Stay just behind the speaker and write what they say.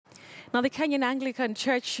Now, the Kenyan Anglican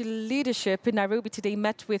Church leadership in Nairobi today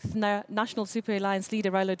met with National Super Alliance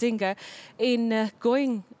leader Raila Odinga in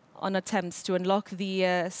going on attempts to unlock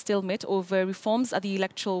the stalemate over reforms at the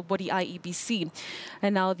electoral body IEBC.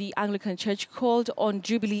 And now the Anglican Church called on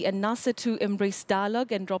Jubilee and NASA to embrace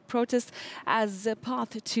dialogue and drop protest as a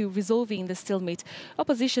path to resolving the stalemate.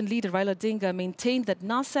 Opposition leader Raila Odinga maintained that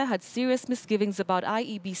NASA had serious misgivings about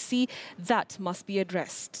IEBC that must be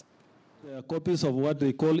addressed. Copies of what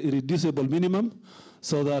they call irreducible minimum,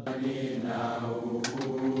 so that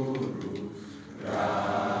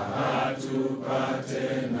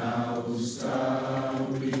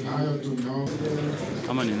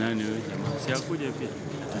kama ni nani wewe jamaa si akuje pia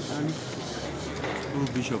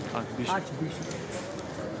Bishop Archbishop.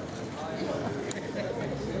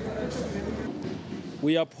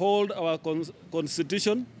 we uphold our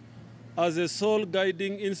constitution as a sole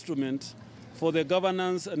guiding instrument for the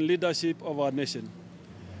governance and leadership of our nation.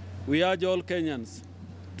 We urge all Kenyans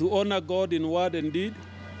to honor God in word and deed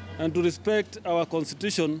and to respect our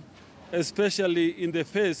constitution, especially in the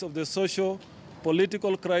face of the social,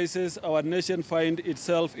 political crisis our nation finds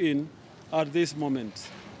itself in at this moment.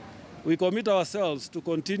 We commit ourselves to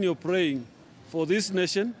continue praying for this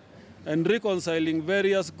nation and reconciling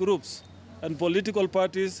various groups and political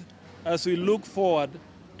parties as we look forward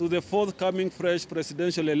to the forthcoming fresh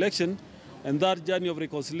presidential election. And that journey of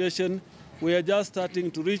reconciliation, we are just starting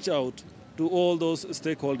to reach out to all those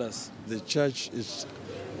stakeholders. The church is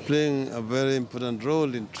playing a very important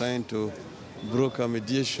role in trying to broker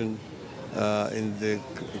mediation in the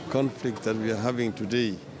conflict that we are having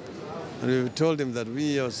today. And we've told them that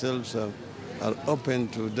we ourselves are open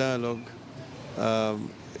to dialogue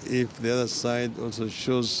if the other side also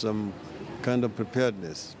shows some kind of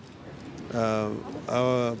preparedness.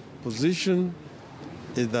 Our position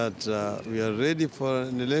is that we are ready for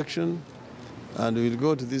an election and we will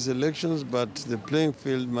go to these elections, but the playing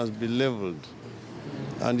field must be leveled.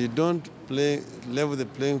 And you don't level the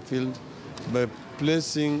playing field by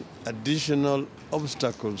placing additional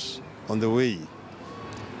obstacles on the way,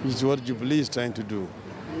 which is what Jubilee is trying to do.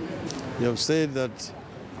 You have said that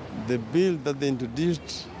the bill that they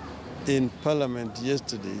introduced in Parliament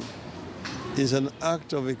yesterday is an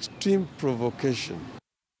act of extreme provocation.